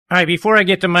All right, before I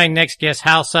get to my next guest,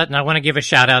 Hal Sutton, I want to give a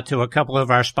shout out to a couple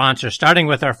of our sponsors, starting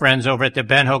with our friends over at the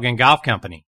Ben Hogan Golf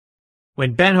Company.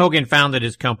 When Ben Hogan founded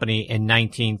his company in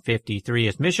 1953,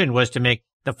 his mission was to make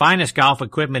the finest golf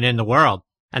equipment in the world,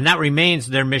 and that remains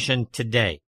their mission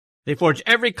today. They forge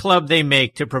every club they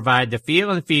make to provide the feel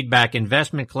and feedback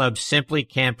investment clubs simply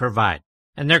can't provide.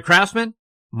 And their craftsmen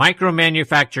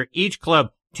micro-manufacture each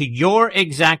club to your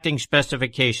exacting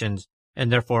specifications in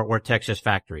their Fort Worth, Texas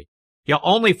factory. You'll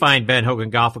only find Ben Hogan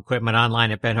Golf Equipment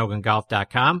online at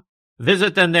benhogangolf.com.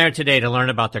 Visit them there today to learn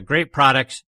about their great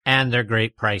products and their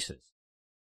great prices.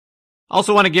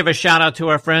 Also want to give a shout out to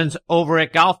our friends over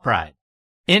at Golf Pride.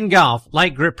 In golf,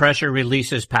 light grip pressure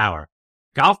releases power.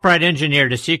 Golf Pride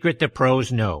engineered a secret the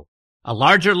pros know. A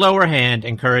larger lower hand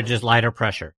encourages lighter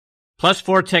pressure. Plus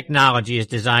 4 technology is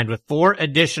designed with 4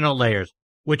 additional layers,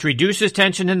 which reduces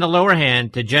tension in the lower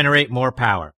hand to generate more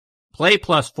power. Play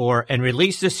Plus 4 and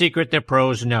release the secret that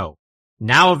pros know.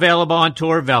 Now available on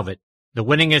Tour Velvet, the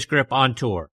winningest grip on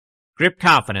tour. Grip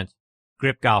confidence,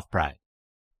 grip Golf Pride.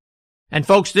 And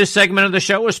folks, this segment of the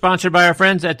show is sponsored by our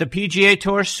friends at the PGA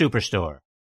Tour Superstore.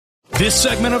 This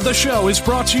segment of the show is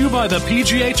brought to you by the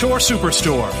PGA Tour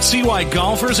Superstore. See why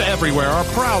golfers everywhere are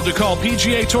proud to call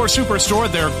PGA Tour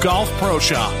Superstore their golf pro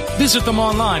shop. Visit them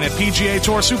online at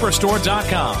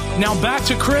PGATourSuperstore.com. Now back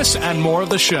to Chris and more of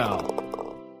the show.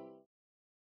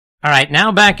 All right,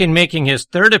 now back in making his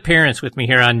third appearance with me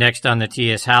here on Next on the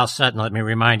Tee is Hal Sutton. Let me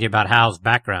remind you about Hal's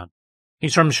background.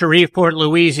 He's from Shreveport,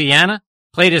 Louisiana,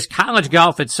 played his college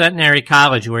golf at Sutton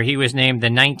College, where he was named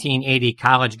the 1980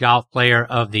 College Golf Player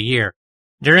of the Year.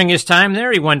 During his time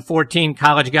there, he won 14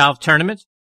 college golf tournaments.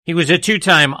 He was a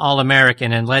 2-time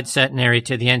All-American and led Sutton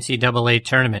to the NCAA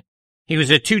tournament. He was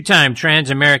a 2-time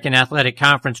Trans-American Athletic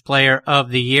Conference Player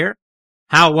of the Year.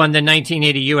 Hal won the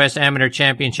 1980 U.S. Amateur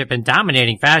Championship in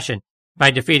dominating fashion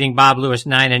by defeating Bob Lewis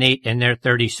 9-8 in their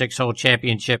 36-hole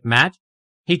championship match.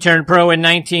 He turned pro in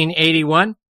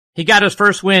 1981. He got his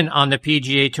first win on the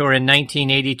PGA Tour in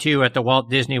 1982 at the Walt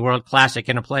Disney World Classic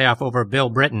in a playoff over Bill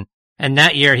Britton, and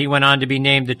that year he went on to be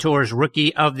named the Tour's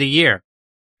Rookie of the Year.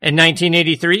 In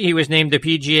 1983, he was named the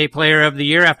PGA Player of the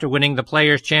Year after winning the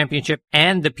Players' Championship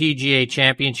and the PGA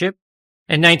Championship.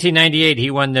 In 1998, he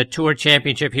won the Tour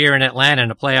Championship here in Atlanta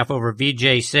in a playoff over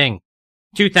Vijay Singh.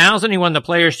 2000, he won the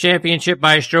Players' Championship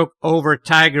by a stroke over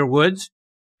Tiger Woods.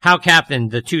 Hal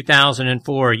captained the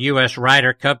 2004 U.S.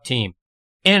 Ryder Cup team.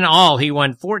 In all, he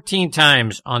won 14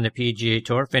 times on the PGA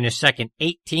Tour, finished second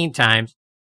 18 times.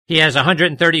 He has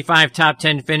 135 top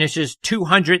 10 finishes,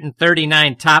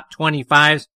 239 top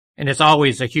 25s, and it's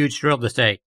always a huge thrill to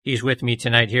say he's with me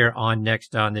tonight here on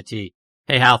Next on the Tee.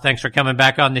 Hey, Hal, thanks for coming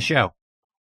back on the show.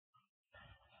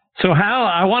 So, Hal,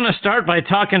 I want to start by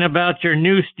talking about your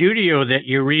new studio that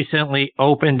you recently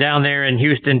opened down there in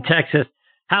Houston, Texas.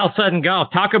 Hal Sutton Golf.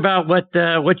 Talk about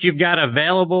what you've got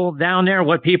available down there,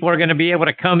 what people are going to be able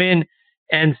to come in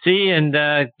and see and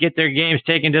get their games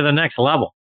taken to the next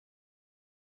level.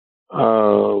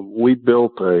 We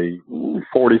built a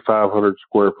 4,500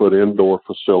 square foot indoor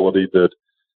facility that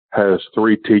has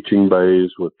 3 teaching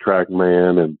bays with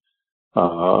TrackMan and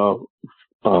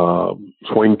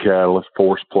swing catalyst,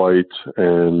 force plates,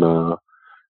 and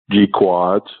G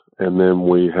quads. And then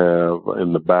we have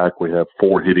in the back, we have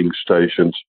 4 hitting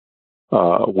stations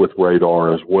with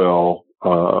radar as well,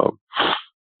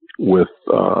 with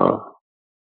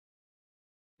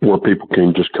where people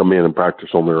can just come in and practice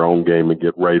on their own game and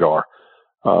get radar.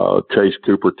 Chase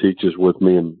Cooper teaches with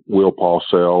me, and Will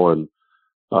Paulsell, and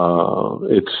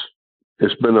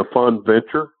it's been a fun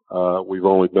venture. We've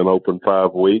only been open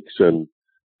 5 weeks, and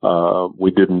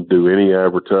we didn't do any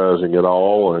advertising at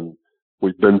all, and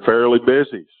we've been fairly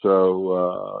busy.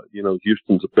 So,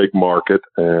 Houston's a big market,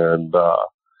 and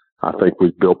I think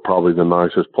we've built probably the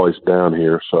nicest place down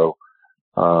here. So,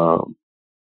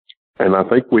 and I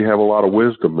think we have a lot of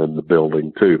wisdom in the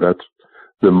building, too. That's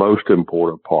the most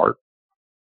important part.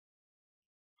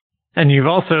 And you've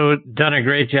also done a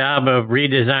great job of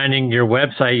redesigning your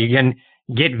website. You can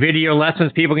get video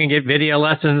lessons. People can get video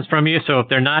lessons from you. So if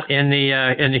they're not in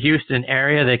the Houston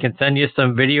area, they can send you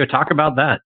some video. Talk about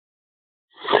that.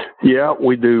 Yeah,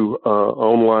 we do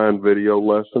online video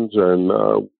lessons, and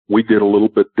we did a little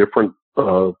bit different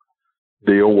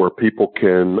deal where people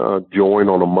can join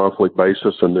on a monthly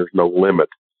basis, and there's no limit.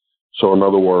 So in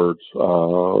other words,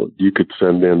 you could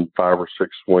send in 5 or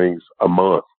 6 swings a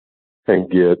month and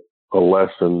get a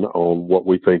lesson on what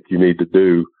we think you need to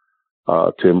do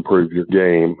to improve your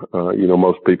game.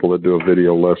 Most people that do a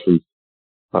video lesson,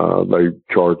 they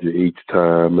charge you each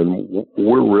time, and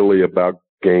we're really about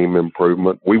game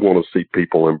improvement. We want to see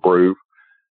people improve,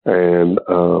 and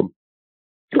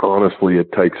honestly,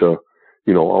 it takes on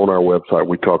our website,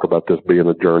 we talk about this being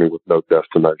a journey with no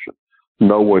destination.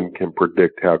 No one can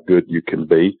predict how good you can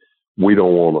be. We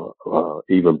don't want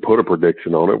to even put a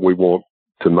prediction on it. We want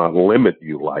to not limit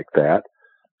you like that.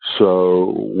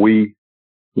 So we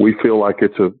feel like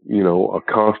it's a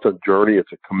constant journey.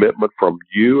 It's a commitment from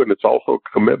you, and it's also a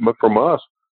commitment from us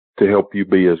to help you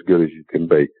be as good as you can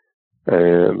be.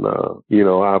 And,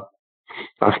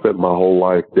 I spent my whole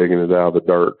life digging it out of the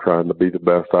dirt, trying to be the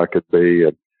best I could be.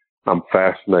 And I'm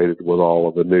fascinated with all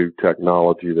of the new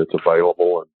technology that's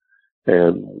available.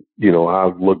 And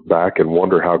I look back and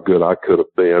wonder how good I could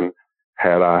have been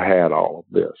had I had all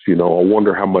of this. I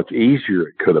wonder how much easier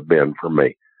it could have been for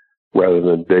me rather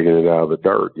than digging it out of the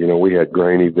dirt. We had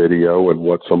grainy video and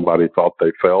what somebody thought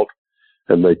they felt,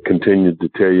 and they continued to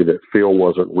tell you that feel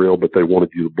wasn't real, but they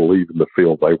wanted you to believe in the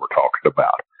feel they were talking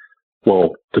about.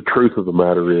 Well, the truth of the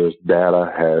matter is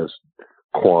data has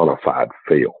quantified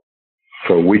feel.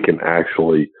 So we can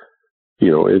actually,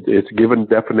 it's given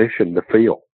definition to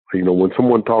feel. When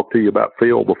someone talked to you about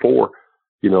feel before,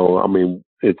 it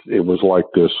was like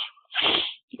this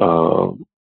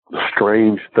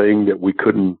strange thing that we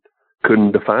couldn't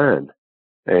define.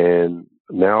 And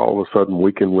now all of a sudden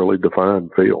we can really define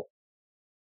feel.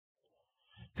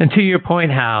 And to your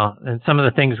point, Hal, and some of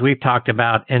the things we've talked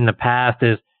about in the past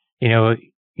is,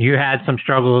 you had some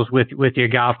struggles with your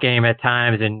golf game at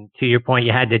times. And to your point,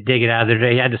 you had to dig it out of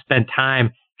there. You had to spend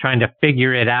time trying to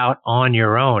figure it out on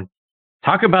your own.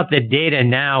 Talk about the data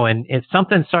now. And if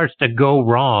something starts to go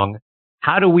wrong,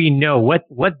 how do we know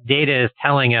what data is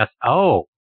telling us, oh,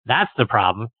 that's the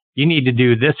problem. You need to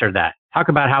do this or that. Talk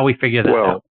about how we figure that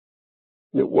out.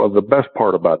 Well, the best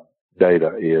part about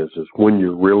data is when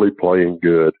you're really playing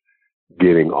good,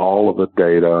 getting all of the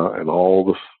data and all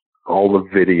the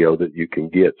video that you can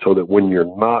get, so that when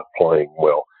you're not playing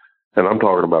well, and I'm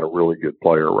talking about a really good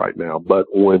player right now, but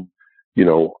when,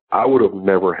 I would have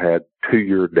never had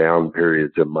 2-year down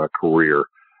periods in my career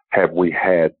had we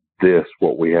had this,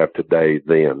 what we have today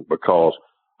then, because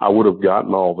I would have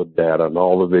gotten all the data and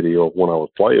all the video of when I was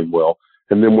playing well.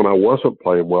 And then when I wasn't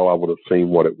playing well, I would have seen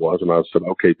what it was. And I said,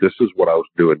 okay, this is what I was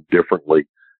doing differently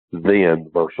then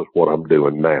versus what I'm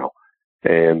doing now.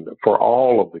 And for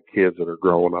all of the kids that are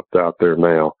growing up out there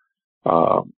now,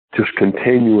 just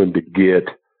continuing to get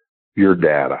your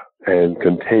data and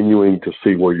continuing to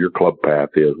see where your club path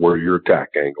is, where your attack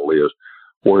angle is,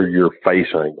 where your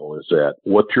face angle is at,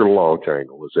 what your launch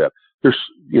angle is at.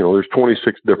 There's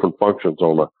 26 different functions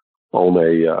on a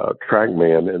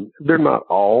TrackMan, and they're not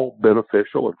all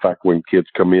beneficial. In fact, when kids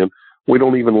come in, we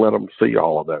don't even let them see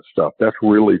all of that stuff. That's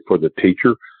really for the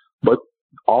teacher, but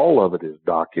all of it is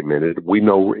documented. We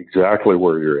know exactly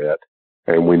where you're at,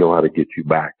 and we know how to get you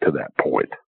back to that point.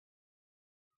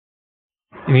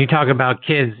 When you talk about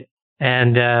kids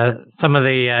and some of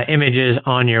the images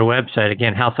on your website,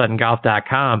 again,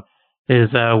 HalSuttonGolf.com, is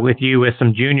with you with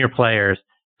some junior players.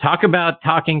 Talk about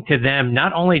talking to them,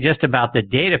 not only just about the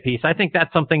data piece. I think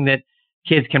that's something that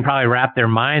kids can probably wrap their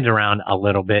minds around a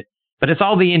little bit, but it's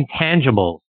all the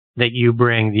intangibles that you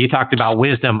bring. You talked about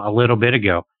wisdom a little bit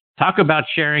ago. Talk about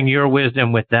sharing your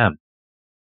wisdom with them.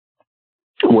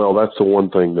 Well, that's the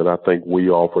one thing that I think we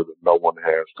offer that no one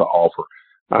has to offer.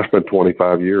 I spent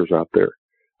 25 years out there.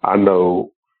 I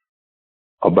know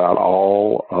about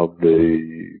all of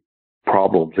the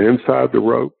problems inside the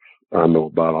ropes. I know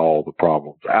about all the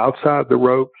problems outside the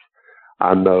ropes.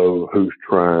 I know who's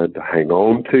trying to hang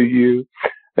on to you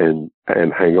and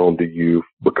hang on to you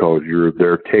because you're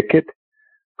their ticket.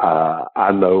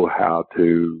 I know how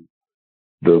to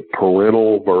the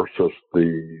parental versus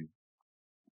the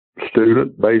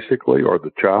student, basically, or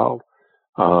the child.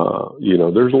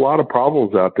 There's a lot of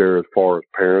problems out there as far as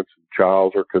parents and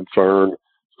childs are concerned,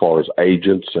 as far as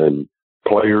agents and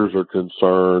players are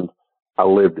concerned. I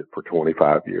lived it for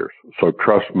 25 years. So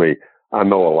trust me, I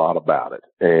know a lot about it.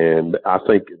 And I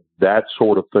think that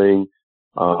sort of thing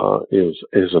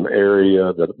is an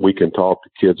area that we can talk to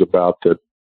kids about that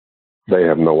they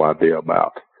have no idea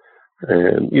about.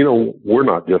 And, we're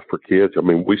not just for kids. I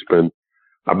mean, we spend,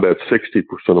 I bet 60%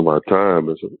 of our time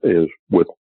is with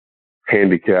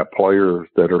handicapped players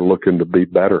that are looking to be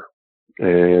better.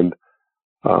 And,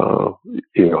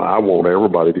 I want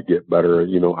everybody to get better.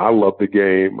 I love the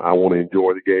game. I want to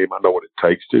enjoy the game. I know what it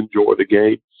takes to enjoy the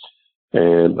game.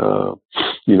 And,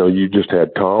 you just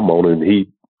had Tom on and he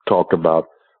talked about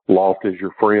loft is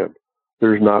your friend.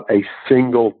 There's not a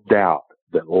single doubt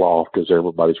that loft is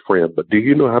everybody's friend. But do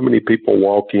you know how many people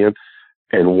walk in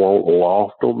and want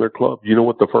loft on their club? You know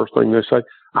what the first thing they say?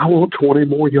 I want 20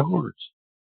 more yards.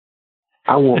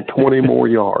 I want 20 more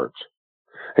yards.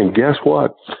 And guess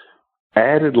what?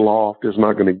 added loft is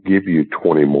not going to give you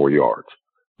 20 more yards.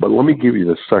 But let me give you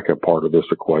the second part of this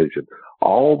equation.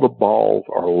 All the balls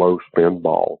are low spin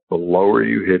balls. The lower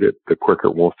you hit it, the quicker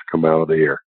it wants to come out of the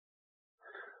air.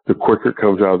 The quicker it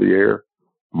comes out of the air,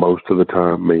 most of the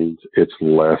time means it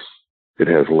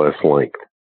has less length.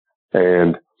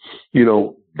 And,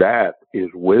 that is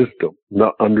wisdom,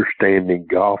 not understanding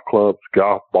golf clubs,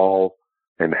 golf balls,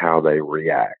 and how they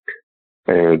react.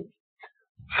 And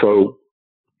so,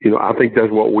 I think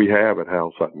that's what we have at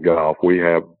Hal Sutton Golf. We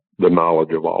have the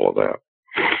knowledge of all of that.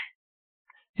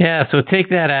 Yeah, so take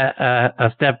that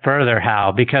a step further,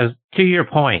 Hal, because to your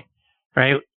point,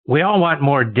 right, we all want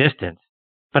more distance,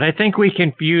 but I think we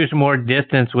confuse more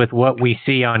distance with what we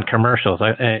see on commercials.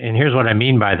 And here's what I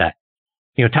mean by that.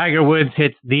 Tiger Woods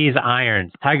hits these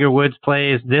irons. Tiger Woods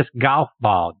plays this golf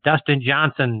ball. Dustin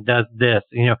Johnson does this,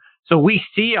 So we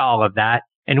see all of that,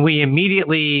 and we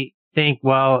immediately think,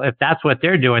 well, if that's what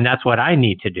they're doing, that's what I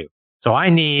need to do. So I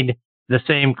need the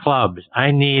same clubs. I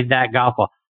need that golf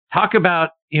ball. Talk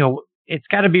about, it's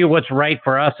got to be what's right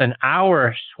for us in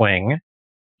our swing,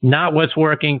 not what's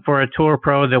working for a tour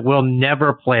pro that we'll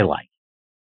never play like.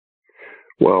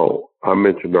 Well, I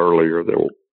mentioned earlier that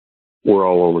we're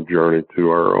all on a journey to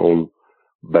our own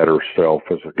better self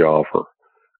as a golfer.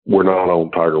 We're not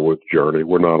on Tiger Woods' journey.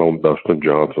 We're not on Dustin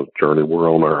Johnson's journey. We're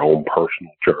on our own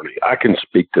personal journey. I can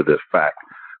speak to this fact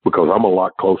because I'm a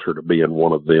lot closer to being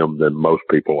one of them than most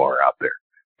people are out there.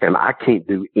 And I can't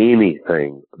do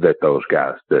anything that those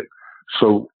guys do.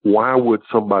 So why would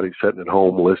somebody sitting at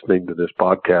home listening to this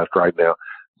podcast right now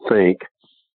think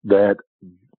that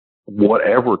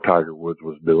whatever Tiger Woods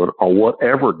was doing or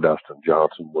whatever Dustin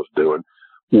Johnson was doing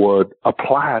would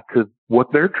apply to what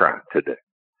they're trying to do?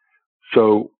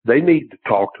 So they need to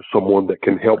talk to someone that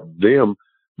can help them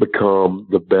become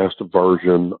the best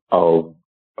version of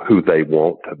who they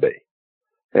want to be.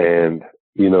 And,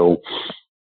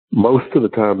 most of the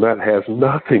time that has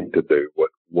nothing to do with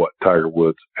what Tiger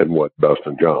Woods and what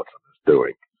Dustin Johnson is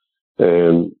doing.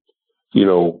 And,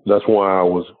 that's why I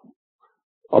was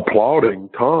applauding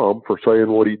Tom for saying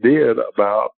what he did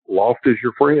about loft is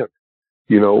your friend.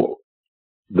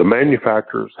 The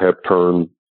manufacturers have turned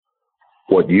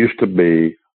what used to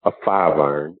be a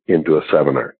 5-iron into a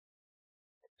 7-iron.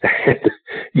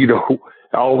 And,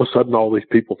 all of a sudden all these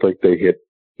people think they hit,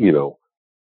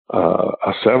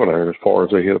 a 7-iron as far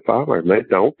as they hit a 5-iron. They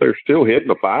don't. They're still hitting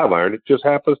a 5-iron. It just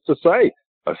happens to say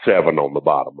a 7 on the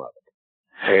bottom of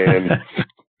it. And,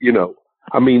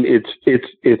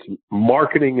 it's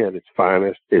marketing at its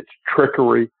finest. It's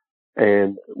trickery.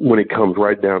 And when it comes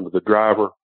right down to the driver,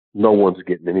 no one's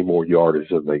getting any more yardage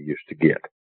than they used to get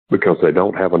because they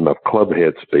don't have enough club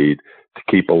head speed to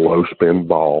keep a low spin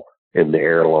ball in the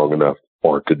air long enough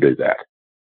for it to do that.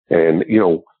 And,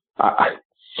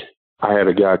 I had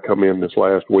a guy come in this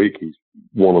last week. He's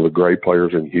one of the great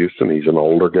players in Houston. He's an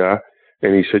older guy.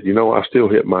 And he said, I still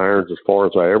hit my irons as far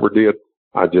as I ever did.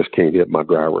 I just can't hit my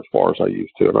driver as far as I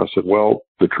used to. And I said, well,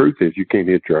 the truth is you can't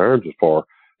hit your irons as far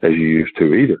as you used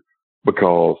to either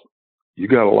because you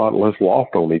got a lot less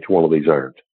loft on each one of these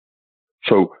irons.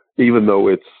 So even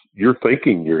though you're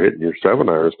thinking you're hitting your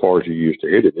 7-iron as far as you used to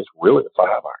hit it, it's really a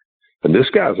 5-iron. And this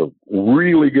guy's a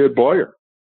really good player.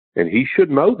 And he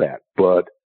should know that, but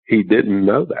he didn't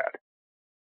know that.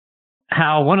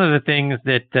 Hal, one of the things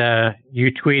that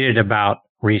you tweeted about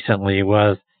recently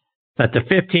was that the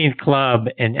 15th club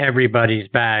in everybody's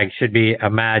bag should be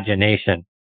imagination.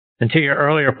 And to your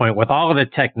earlier point, with all of the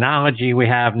technology we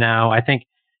have now, I think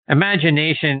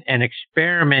imagination and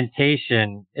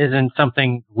experimentation isn't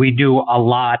something we do a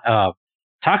lot of.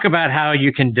 Talk about how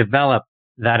you can develop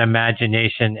that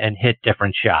imagination and hit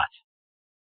different shots.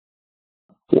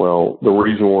 Well, the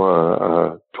reason why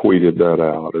I tweeted that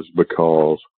out is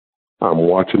because I'm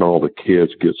watching all the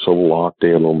kids get so locked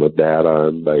in on the data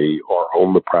and they are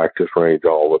on the practice range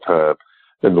all the time.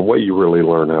 And the way you really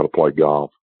learn how to play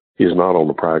golf is not on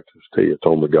the practice tee, it's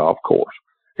on the golf course.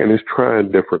 And it's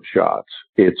trying different shots.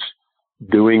 It's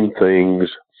doing things.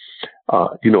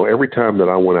 Every time that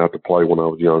I went out to play when I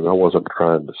was young, I wasn't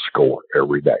trying to score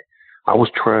every day. I was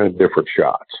trying different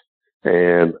shots.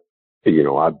 And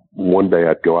one day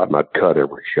I'd go out and I'd cut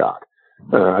every shot.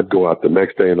 I'd go out the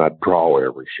next day and I'd draw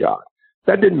every shot.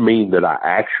 That didn't mean that I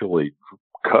actually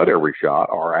cut every shot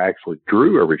or actually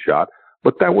drew every shot,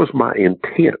 but that was my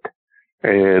intent.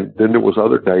 And then there was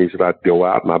other days that I'd go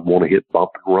out and I'd want to hit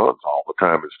bump and runs all the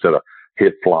time instead of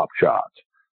hit flop shots.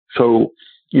 So,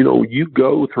 you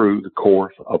go through the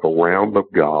course of a round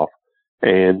of golf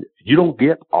and you don't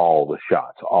get all the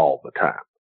shots all the time.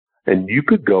 And you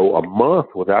could go a month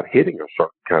without hitting a certain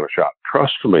kind of shot.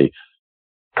 Trust me,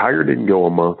 Tiger didn't go a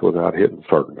month without hitting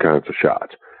certain kinds of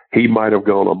shots. He might have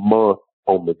gone a month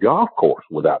on the golf course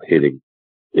without hitting,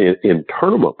 in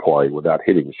tournament play, without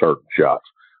hitting certain shots.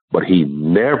 But he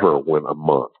never went a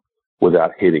month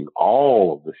without hitting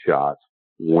all of the shots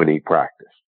when he practiced.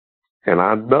 And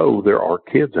I know there are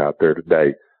kids out there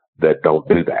today that don't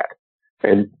do that.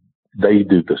 And they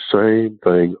do the same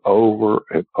thing over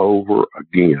and over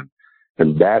again.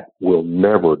 And that will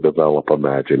never develop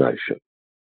imagination.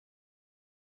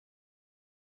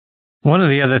 One of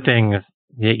the other things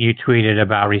that you tweeted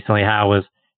about recently, Hal, was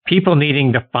people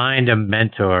needing to find a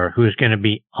mentor who's going to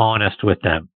be honest with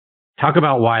them. Talk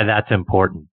about why that's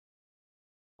important.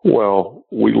 Well,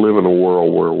 we live in a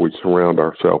world where we surround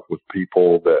ourselves with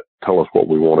people that tell us what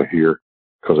we want to hear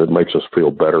because it makes us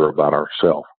feel better about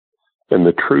ourselves. And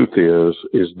the truth is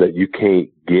that you can't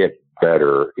get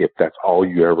better if that's all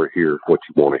you ever hear is what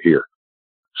you want to hear.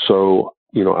 So,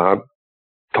 I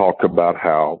talked about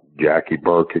how Jackie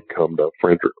Burke had come to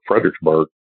Fredericksburg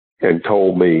and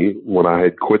told me when I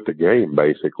had quit the game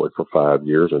basically for 5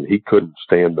 years, and he couldn't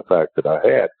stand the fact that I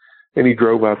had. And he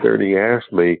drove out there and he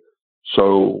asked me,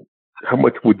 so how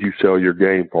much would you sell your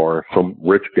game for if some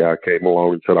rich guy came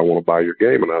along and said, I want to buy your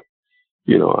game? And I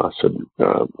said,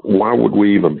 why would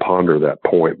we even ponder that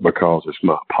point? Because it's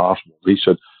not possible. He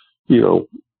said,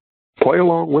 play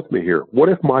along with me here. What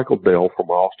if Michael Dell from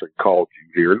Austin called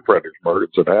you here in Fredericksburg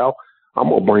and said, Al, I'm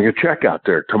going to bring a check out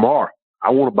there tomorrow. I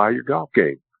want to buy your golf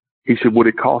game. He said, would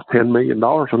it cost $10 million?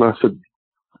 And I said,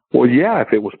 well, yeah,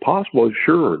 if it was possible,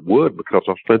 sure it would, because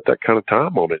I spent that kind of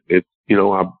time on it.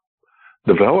 I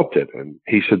developed it. And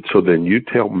he said, so then you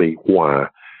tell me why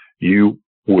you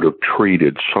would have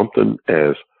treated something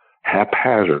as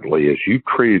haphazardly as you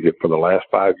treated it for the last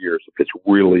 5 years if it's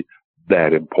really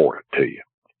that important to you.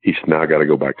 He said, now I got to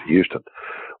go back to Houston.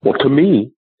 Well, to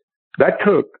me, that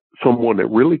took someone that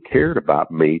really cared about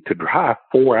me to drive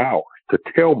 4 hours to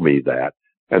tell me that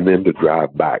and then to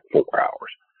drive back 4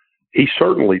 hours. He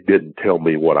certainly didn't tell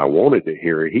me what I wanted to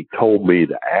hear. He told me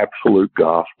the absolute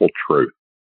gospel truth.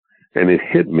 And it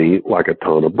hit me like a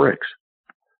ton of bricks.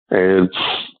 And,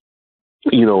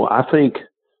 I think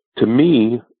to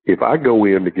me, if I go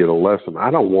in to get a lesson,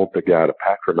 I don't want the guy to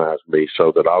patronize me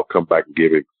so that I'll come back and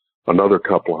give him another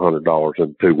couple of $100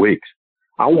 in 2 weeks.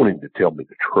 I want him to tell me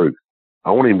the truth.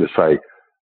 I want him to say,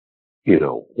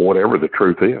 whatever the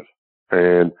truth is.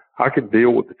 And I can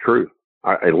deal with the truth.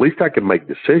 At least I can make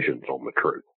decisions on the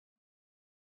truth.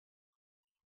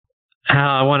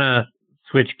 I want to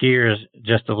switch gears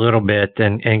just a little bit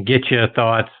and get your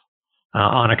thoughts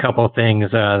on a couple of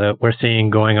things that we're seeing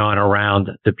going on around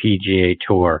the PGA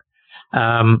Tour.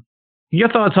 Your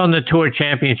thoughts on the Tour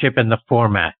Championship and the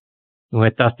format,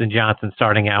 with Dustin Johnson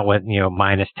starting out with,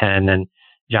 -10 and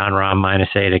Jon Rahm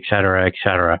 -8, et cetera, et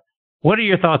cetera. What are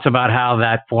your thoughts about how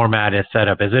that format is set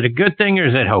up? Is it a good thing or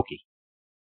is it hokey?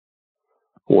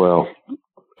 Well,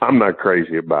 I'm not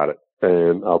crazy about it,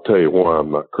 and I'll tell you why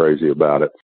I'm not crazy about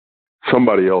it.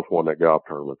 Somebody else won that golf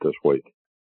tournament this week,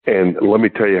 and let me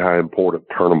tell you how important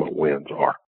tournament wins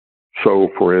are. So,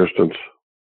 for instance,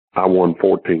 I won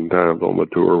 14 times on the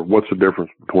tour. What's the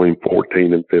difference between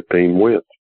 14 and 15 wins?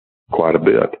 Quite a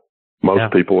bit.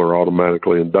 Most people are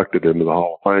automatically inducted into the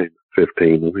Hall of Fame,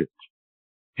 15 wins.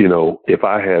 If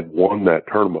I had won that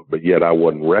tournament, but yet I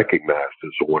wasn't recognized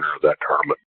as the winner of that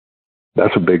tournament,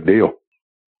 that's a big deal.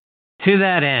 To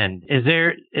that end, is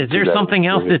there something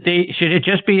else that should it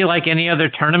just be like any other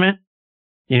tournament?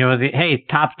 Hey,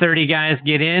 top 30 guys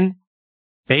get in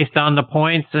based on the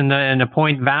points and the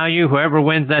point value. Whoever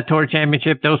wins that Tour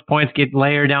Championship, those points get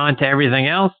layered on to everything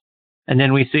else, and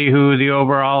then we see who the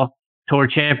overall Tour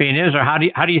champion is. Or how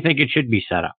do you think it should be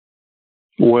set up?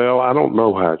 Well, I don't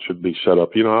know how it should be set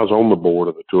up. I was on the board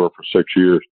of the tour for 6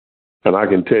 years, and I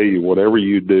can tell you, whatever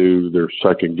you do, there's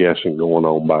second guessing going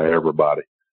on by everybody.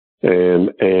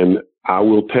 And I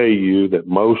will tell you that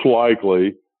most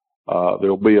likely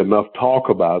there'll be enough talk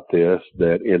about this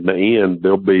that in the end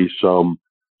there'll be some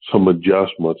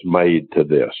adjustments made to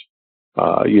this.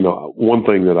 One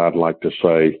thing that I'd like to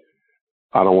say,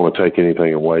 I don't want to take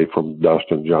anything away from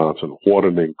Dustin Johnson. What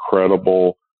an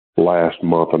incredible last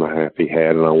month and a half he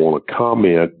had. And I want to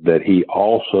comment that he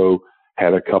also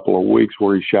had a couple of weeks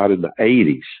where he shot in the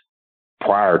 80s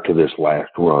prior to this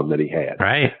last run that he had.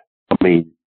 Right. I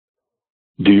mean,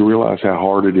 do you realize how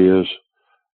hard it is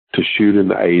to shoot in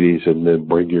the 80s and then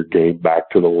bring your game back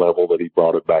to the level that he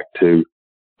brought it back to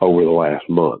over the last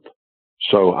month?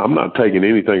 So I'm not taking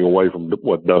anything away from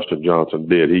what Dustin Johnson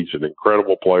did. He's an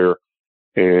incredible player,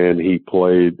 and he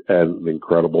played at an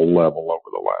incredible level over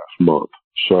the last month.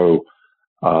 So,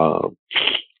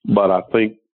 but I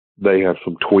think they have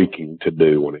some tweaking to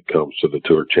do when it comes to the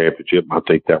Tour Championship. I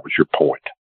think that was your point.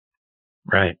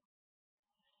 Right.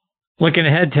 Looking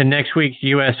ahead to next week's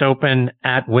U.S. Open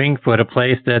at Winged Foot, a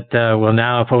place that will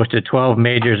now have hosted 12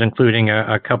 majors, including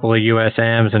a couple of U.S.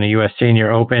 AMs and a U.S.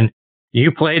 Senior Open.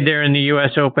 You played there in the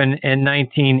U.S. Open in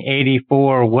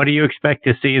 1984. What do you expect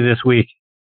to see this week?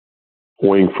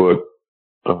 Winged Foot,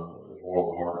 one of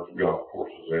the hardest golf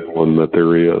courses inland that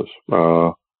there is.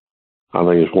 I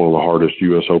think it's one of the hardest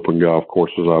U.S. Open golf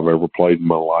courses I've ever played in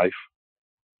my life.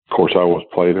 Of course, I was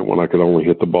playing it when I could only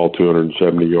hit the ball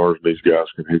 270 yards. These guys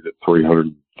can hit it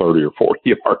 330 or 40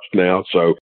 yards now.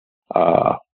 So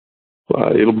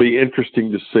it'll be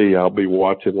interesting to see. I'll be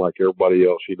watching like everybody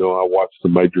else. You know, I watch the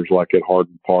majors like at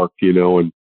Hardin Park, you know,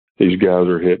 and these guys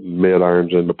are hitting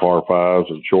mid-irons into par fives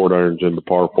and short irons into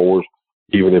par fours.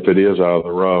 Even if it is out of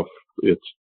the rough, it's,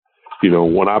 you know,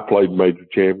 when I played major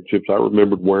championships, I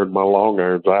remembered wearing my long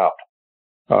irons out.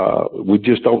 We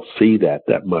just don't see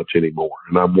that much anymore.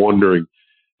 And I'm wondering,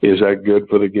 is that good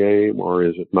for the game or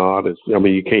is it not? I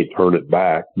mean, you can't turn it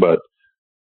back, but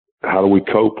how do we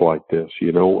cope like this?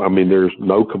 You know, I mean, there's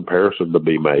no comparison to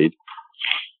be made.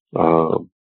 There's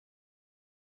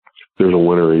a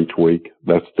winner each week.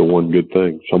 That's the one good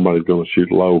thing. Somebody's going to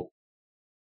shoot low.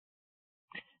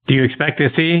 Do you expect to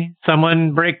see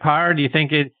someone break par? Do you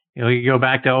think you go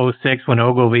back to 06 when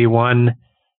Ogilvy won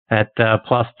at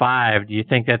 +5. Do you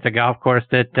think that's a golf course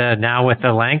that now with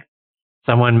the length,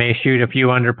 someone may shoot a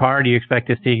few under par? Do you expect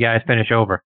to see guys finish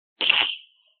over?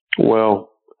 Well,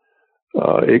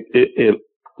 it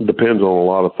depends on a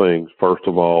lot of things. First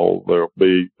of all,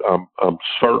 I'm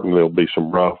certain there'll be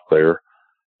some rough there,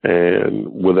 and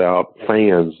without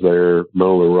fans there,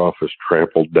 none of the rough is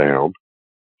trampled down.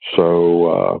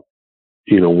 So,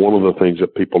 one of the things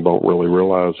that people don't really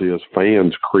realize is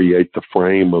fans create the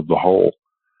frame of the hole.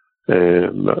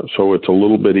 And so it's a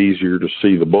little bit easier to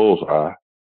see the bullseye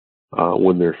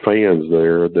when there are fans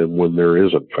there than when there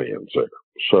isn't fans there.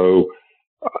 So,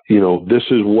 this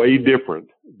is way different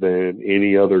than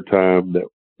any other time that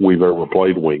we've ever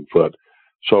played Winged Foot.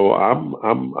 So I'm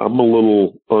a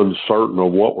little uncertain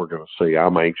of what we're going to see.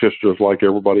 I'm anxious just like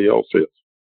everybody else is.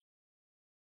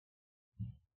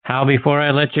 Hal, before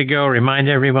I let you go, remind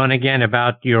everyone again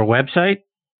about your website,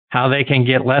 how they can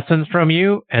get lessons from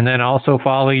you, and then also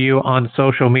follow you on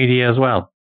social media as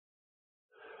well.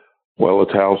 Well,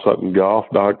 it's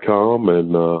HalSuttonGolf.com,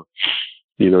 and,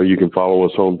 you can follow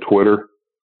us on Twitter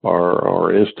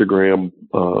or Instagram,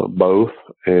 both,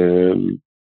 and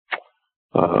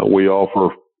we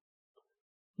offer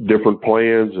different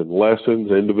plans and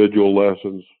lessons, individual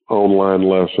lessons, online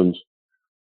lessons.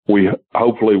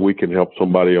 Hopefully we can help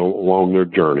somebody along their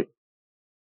journey.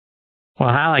 Well,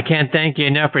 Hal, I can't thank you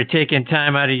enough for taking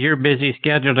time out of your busy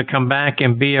schedule to come back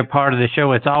and be a part of the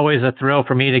show. It's always a thrill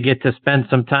for me to get to spend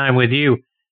some time with you.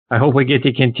 I hope we get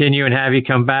to continue and have you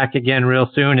come back again real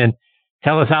soon and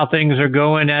tell us how things are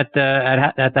going at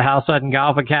the Hal Sutton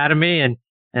Golf Academy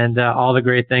and all the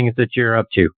great things that you're up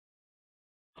to.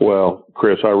 Well,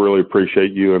 Chris, I really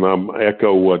appreciate you, and I'm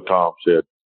echo what Tom said.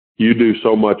 You do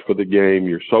so much for the game.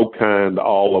 You're so kind to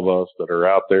all of us that are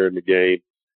out there in the game.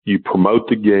 You promote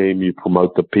the game. You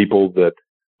promote the people that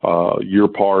you're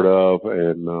part of.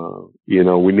 And,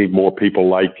 we need more people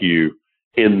like you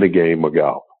in the game of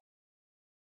golf.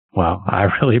 Well, I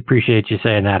really appreciate you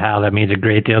saying that, Hal. That means a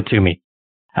great deal to me.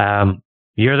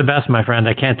 You're the best, my friend.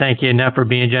 I can't thank you enough for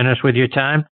being generous with your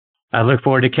time. I look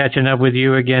forward to catching up with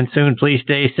you again soon. Please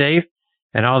stay safe,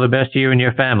 and all the best to you and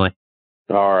your family.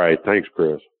 All right. Thanks,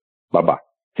 Chris. Bye-bye.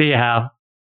 See you, Hal.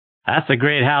 That's a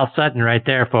great Hal Sutton right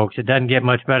there, folks. It doesn't get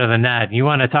much better than that. You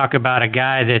want to talk about a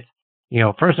guy that,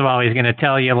 first of all, he's going to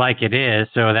tell you like it is.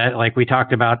 So that, like we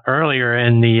talked about earlier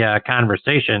in the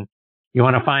conversation, you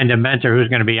want to find a mentor who's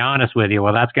going to be honest with you.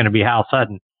 Well, that's going to be Hal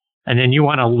Sutton. And then you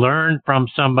want to learn from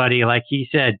somebody, like he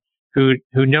said, who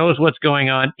knows what's going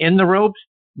on in the ropes,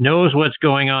 knows what's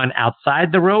going on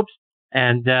outside the ropes,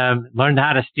 and learned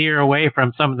how to steer away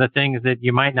from some of the things that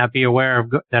you might not be aware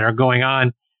of that are going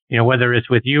on, whether it's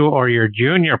with you or your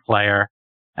junior player,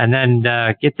 and then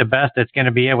get the best that's going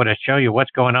to be able to show you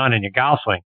what's going on in your golf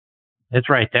swing. It's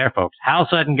right there, folks.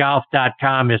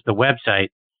 HalSuttonGolf.com is the website.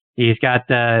 He's got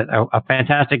a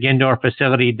fantastic indoor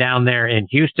facility down there in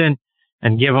Houston,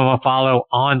 and give him a follow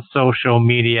on social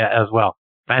media as well.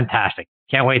 Fantastic.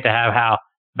 Can't wait to have Hal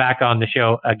back on the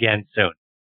show again soon.